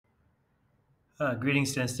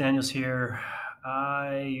Greetings, Dennis Daniels here.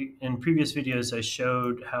 In previous videos, I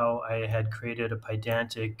showed how I had created a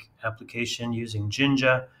Pydantic application using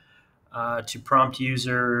Jinja to prompt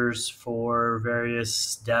users for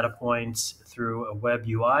various data points through a web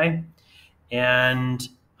UI. And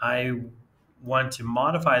I want to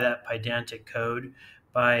modify that Pydantic code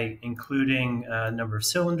by including a number of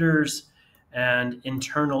cylinders and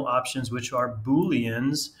internal options, which are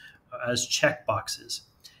Booleans as checkboxes.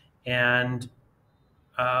 And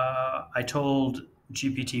I told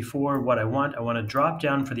GPT-4 what I want. I want a drop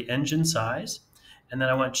down for the engine size, and then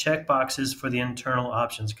I want checkboxes for the internal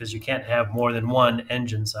options because you can't have more than one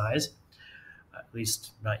engine size, at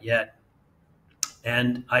least not yet.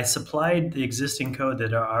 And I supplied the existing code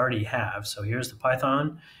that I already have. So here's the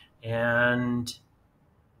Python, and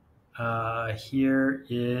here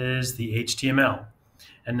is the HTML.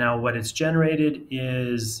 And now what it's generated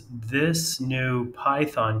is this new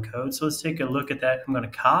Python code. So let's take a look at that. I'm going to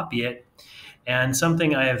copy it. And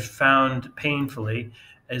something I have found painfully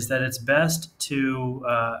is that it's best to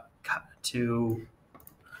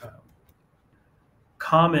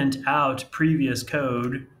comment out previous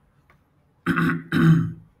code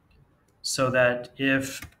so that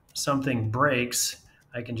if something breaks,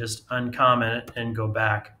 I can just uncomment it and go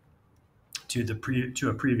back to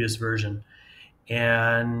a previous version.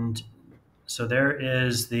 And so there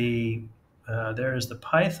is the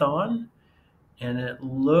Python, and it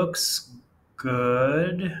looks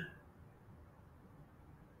good.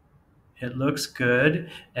 It looks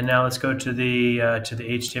good. And now let's go to the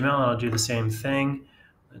HTML, and I'll do the same thing.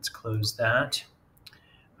 Let's close that,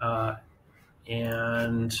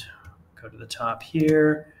 and go to the top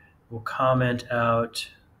here. We'll comment out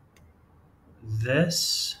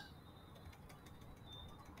this.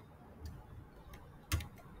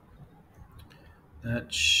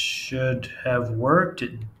 That should have worked.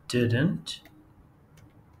 It didn't.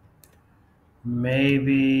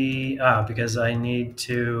 Maybe, because I need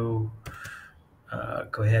to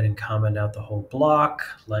go ahead and comment out the whole block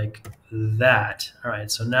like that. All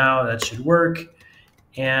right, so now that should work.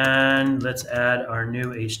 And let's add our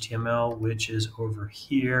new HTML, which is over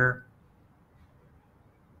here.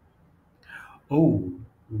 Oh,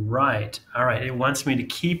 right. All right. It wants me to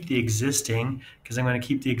keep the existing because I'm going to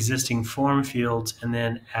keep the existing form fields and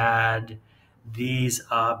then add these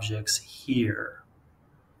objects here.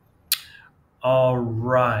 All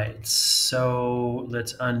right. So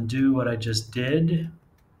let's undo what I just did.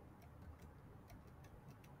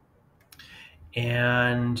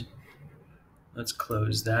 And let's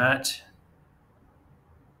close that.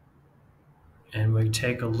 And we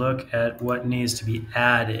take a look at what needs to be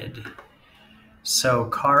added. So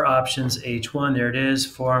car options H1, there it is,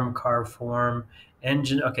 form, car form,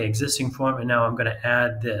 engine, okay, existing form, and now I'm going to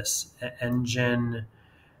add this, engine,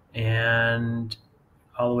 and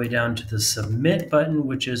all the way down to the submit button,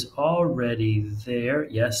 which is already there.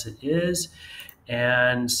 Yes, it is.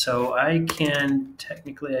 And so I can,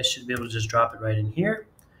 technically, I should be able to just drop it right in here.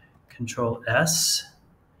 Control S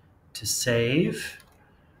to save,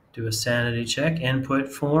 do a sanity check,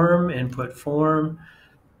 input form, and form.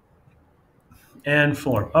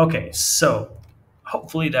 Okay, so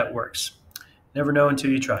hopefully that works. Never know until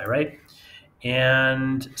you try, right?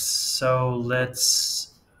 And so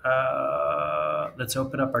let's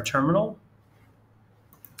open up our terminal.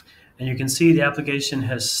 And you can see the application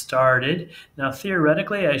has started. Now,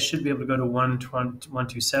 theoretically, I should be able to go to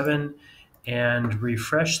 127 and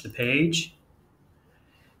refresh the page.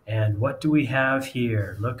 And what do we have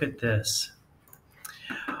here? Look at this.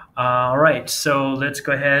 All right, so let's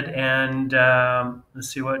go ahead and let's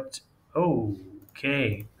see what,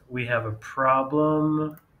 okay, we have a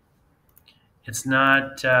problem. It's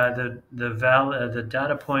not, the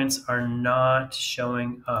data points are not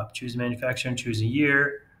showing up. Choose manufacturer and choose a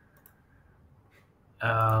year.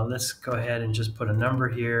 Let's go ahead and just put a number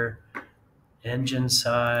here. Engine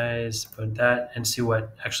size, put that, and see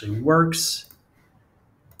what actually works.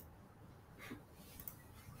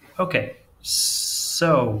 Okay,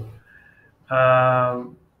 so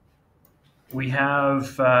we have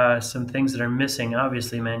some things that are missing.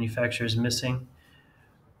 Obviously, manufacturer is missing.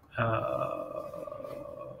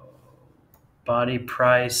 Body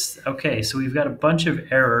price. Okay, so we've got a bunch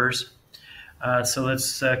of errors. So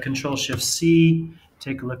let's Control-Shift-C,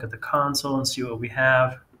 take a look at the console and see what we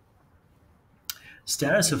have.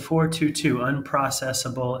 Status of 422,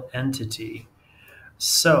 unprocessable entity.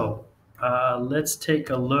 So let's take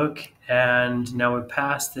a look, and now we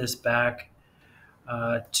pass this back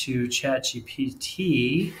to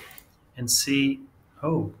ChatGPT and see,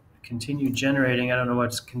 oh, continue generating. I don't know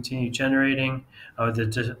what's continue generating. Oh, the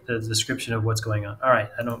description of what's going on. All right,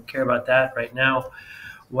 I don't care about that right now.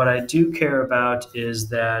 What I do care about is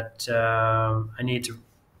that I need to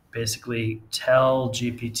basically tell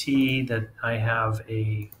GPT that I have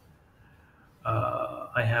a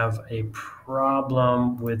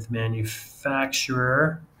problem with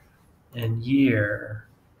manufacturer and year.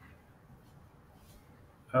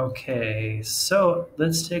 Okay, so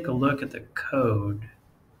let's take a look at the code.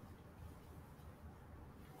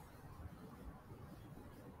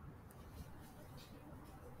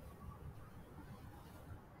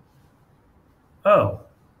 Oh,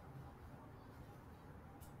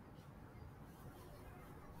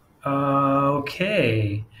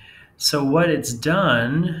 okay. So what it's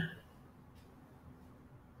done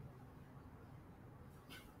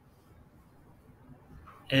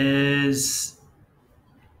is,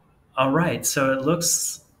 all right. So it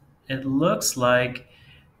looks like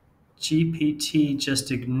GPT just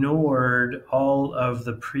ignored all of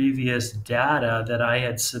the previous data that I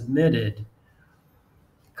had submitted.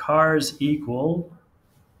 Cars equal.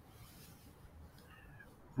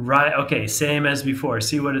 Right. Okay. Same as before.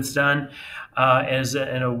 See what it's done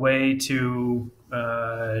in a way to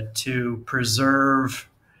preserve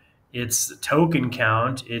its token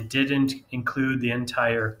count. It didn't include the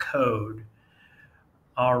entire code.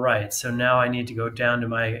 All right. So now I need to go down to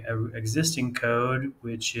my existing code,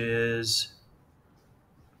 which is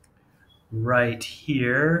right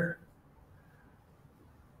here.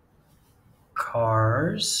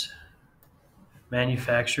 Cars,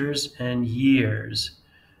 manufacturers, and years.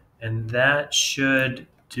 And that should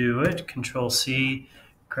do it. Control C,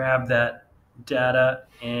 grab that data,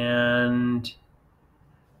 and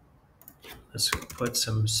let's put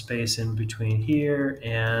some space in between here,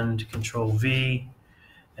 and Control V.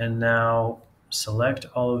 And now select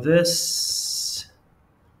all of this,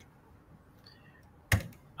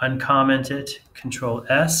 uncomment it, Control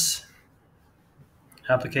S.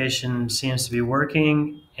 Application seems to be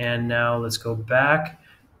working. And now let's go back,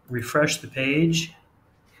 refresh the page.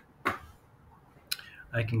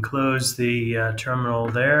 I can close the terminal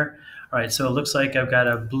there. All right, so it looks like I've got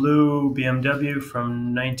a blue BMW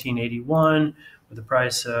from 1981 with a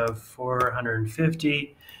price of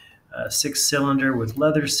 $450, six-cylinder with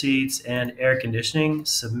leather seats and air conditioning.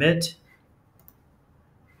 Submit.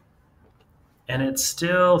 And it's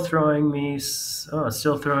still throwing me, it's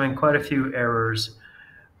still throwing quite a few errors.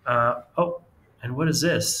 Oh, and what is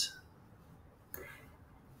this?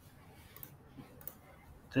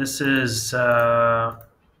 This is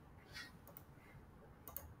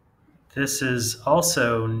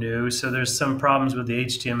also new, so there's some problems with the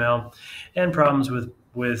HTML and problems with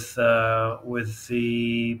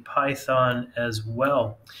the Python as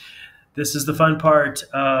well. This is the fun part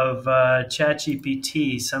of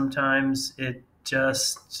ChatGPT. Sometimes it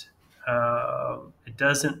just it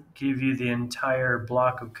doesn't give you the entire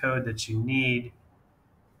block of code that you need,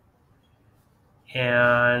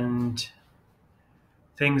 and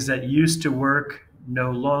things that used to work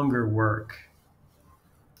no longer work.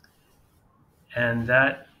 And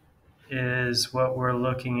that is what we're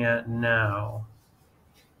looking at now.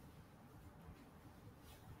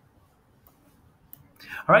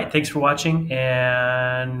 All right, thanks for watching,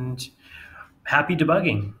 and happy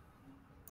debugging.